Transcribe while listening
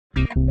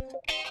Alright,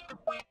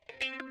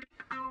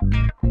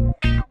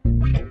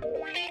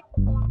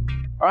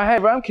 hi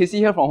everyone, Casey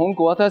here from Home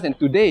Quarters, and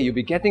today you'll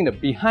be getting the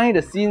behind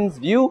the scenes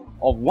view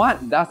of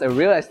what does a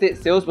real estate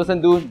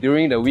salesperson do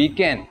during the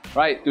weekend.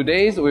 Right,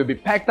 today's we'll be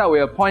packed out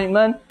with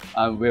appointment,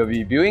 we'll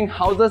be viewing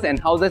houses and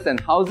houses and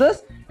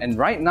houses, and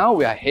right now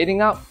we are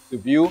heading up to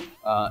view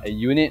a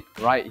unit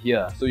right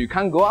here. So you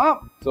can't go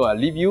up, so I'll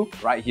leave you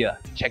right here.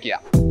 Check it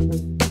out.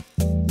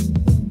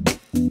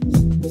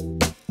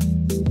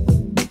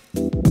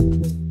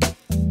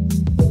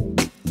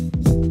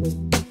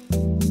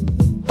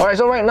 Alright,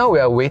 so right now we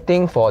are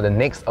waiting for the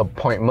next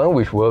appointment,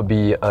 which will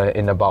be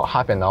in about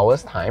half an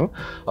hour's time.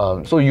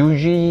 So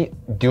usually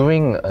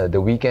during the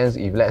weekends,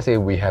 if let's say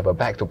we have a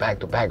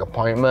back-to-back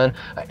appointment,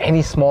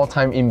 any small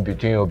time in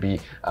between will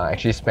be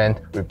actually spent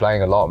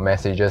replying a lot of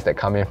messages that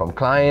come in from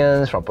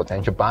clients, from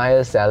potential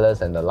buyers,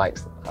 sellers, and the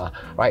likes.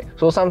 Right?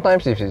 So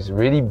sometimes if it's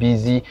really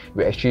busy,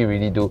 we actually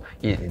really do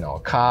eat in our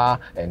car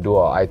and do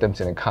our items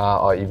in the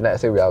car, or if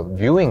let's say we are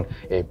viewing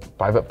a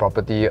private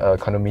property, a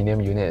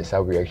condominium unit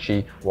itself, we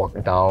actually walk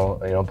down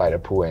by the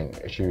pool and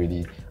actually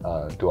really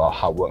do our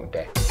hard work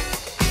there.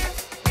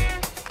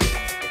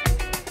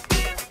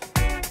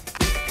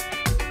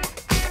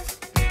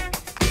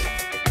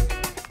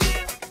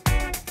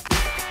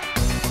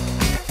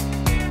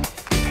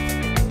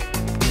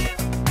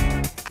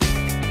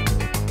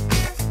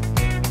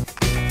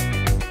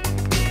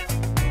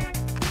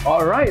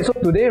 Alright, so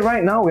today,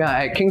 right now, we are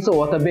at Kingswood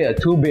Waterbay, a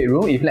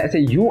 2-bedroom. If let's say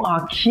you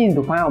are keen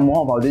to find out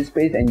more about this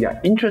space and you are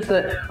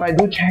interested, right,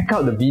 do check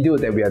out the video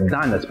that we have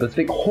done, a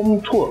specific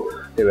home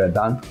tour that we have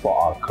done for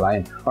our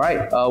client.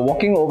 Alright,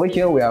 walking over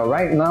here, we are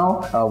right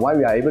now, why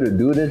we are able to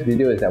do this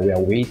video is that we are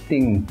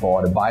waiting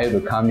for the buyer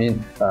to come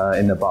in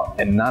about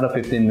another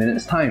 15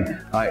 minutes time.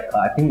 Alright,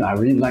 I think I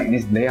really like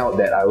this layout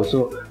that I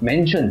also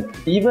mentioned.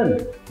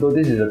 Even though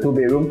this is a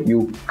 2-bedroom,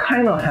 you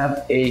kind of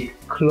have a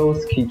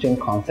closed kitchen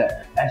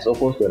concept as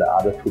opposed to the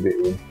other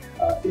 2-bedrooms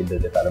in the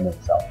development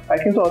itself.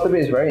 Kingswood Waterbay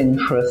is very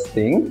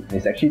interesting.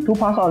 It's actually 2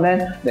 parts of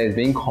land that is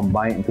being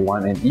combined into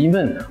one, and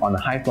even on the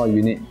high floor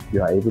unit,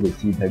 you are able to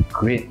see the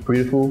great,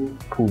 beautiful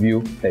pool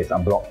view that is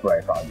unblocked right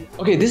in front of you.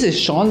 Okay, this is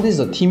Sean. This is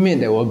a teammate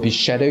that will be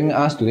shadowing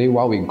us today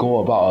while we go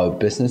about our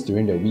business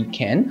during the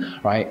weekend,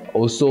 right?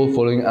 Also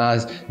following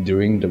us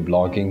during the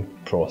blogging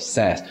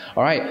process.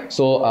 Alright,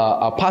 so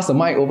I'll pass the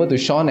mic over to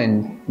Sean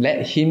and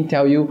let him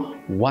tell you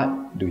what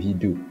do he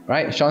do.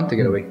 Right, Sean, take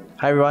it away.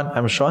 Hi everyone,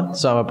 I'm Sean.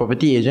 So I'm a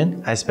property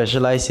agent. I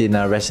specialize in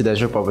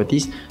residential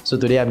properties. So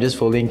today I'm just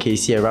following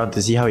Casey around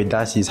to see how he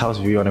does his house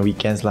view on the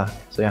weekends lah.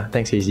 So yeah,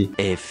 thanks Casey.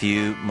 A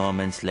few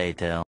moments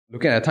later.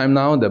 Looking at the time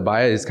now, the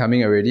buyer is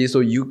coming already, so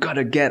you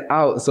gotta get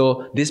out.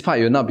 So this part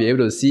you'll not be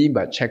able to see,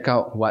 but check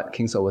out what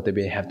Kingswood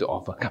Waterbay have to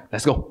offer. Come,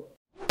 let's go.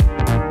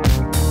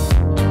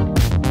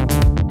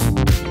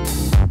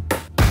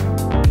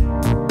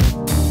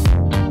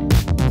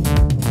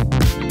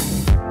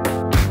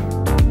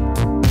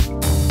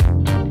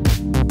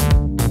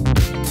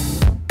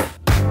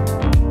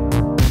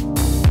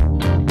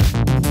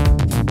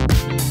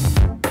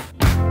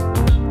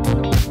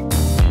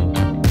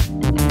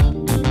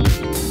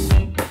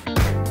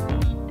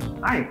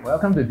 Hi,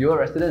 welcome to Dual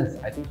Residence.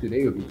 I think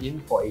today you'll be in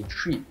for a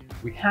treat.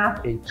 We have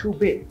a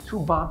 2-bed,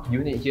 2-bath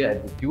unit here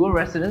at the Dual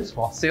Residence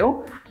for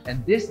sale,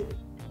 and this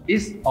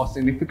is of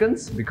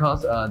significance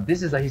because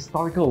this is a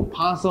historical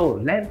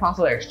land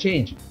parcel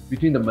exchange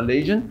between the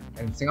Malaysian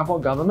and Singapore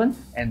government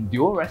and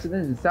Dual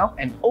Residence itself,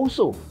 and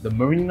also the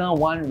Marina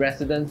One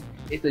Residence.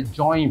 It's a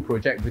joint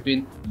project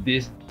between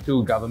these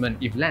two governments.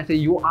 If let's say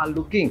you are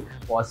looking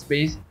for a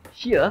space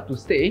here to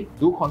stay,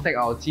 do contact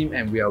our team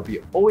and we will be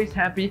always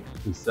happy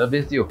to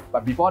service you.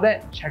 But before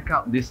that, check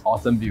out this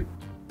awesome view.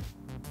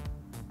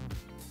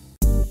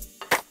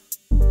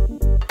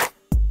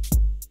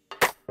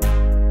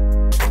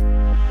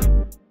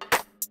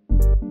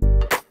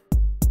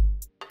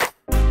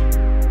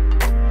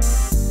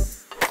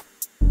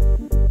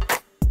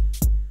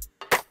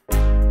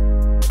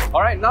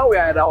 Alright, now we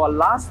are at our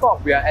last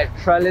stop. We are at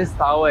Trellis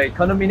Tower, a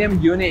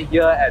condominium unit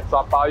here at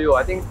Toa Payoh.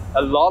 I think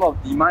a lot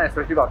of demand,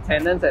 especially for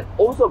tenants and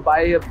also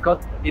buyers here,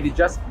 because it is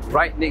just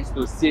right next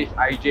to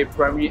CHIJ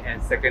Primary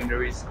and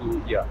Secondary School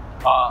here.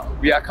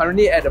 We are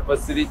currently at the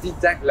facility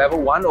deck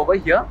level 1 over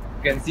here.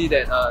 You can see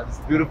that this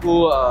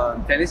beautiful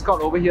tennis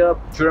court over here,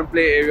 children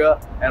play area,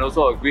 and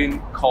also a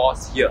green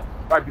course here.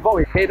 Right, before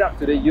we head up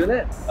to the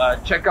unit,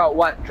 check out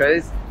what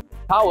Trellis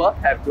Tower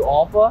have to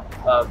offer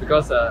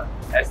because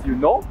as you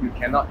know, you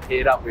cannot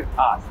head up with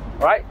us.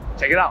 Alright,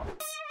 check it out.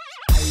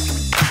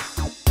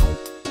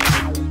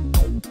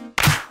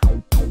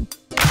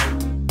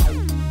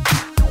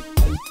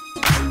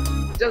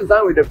 Just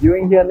done with the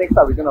viewing here. Next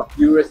up, we're going to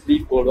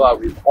furiously follow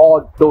up with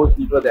all those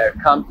people that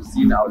have come to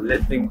see our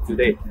listing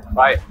today.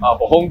 Right,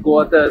 for Home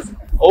Quarters,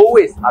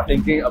 always are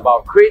thinking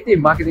about creative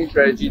marketing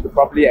strategy to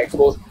properly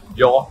expose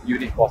your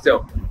unit for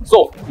sale.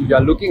 So, if you are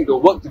looking to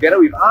work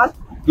together with us,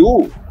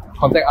 do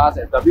contact us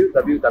at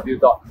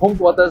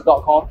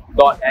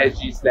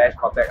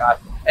www.homequarters.com.sg/contact us,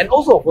 and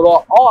also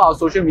follow all our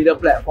social media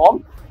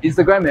platforms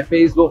Instagram and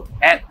Facebook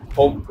at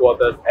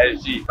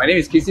HomeQuartersSG. My name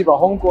is Casey from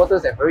Home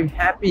Quarters and very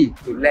happy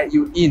to let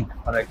you in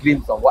on a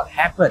glimpse of what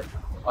happened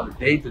on the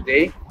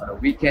day-to-day, on a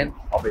weekend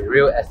of a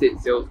real estate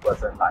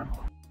salesperson life.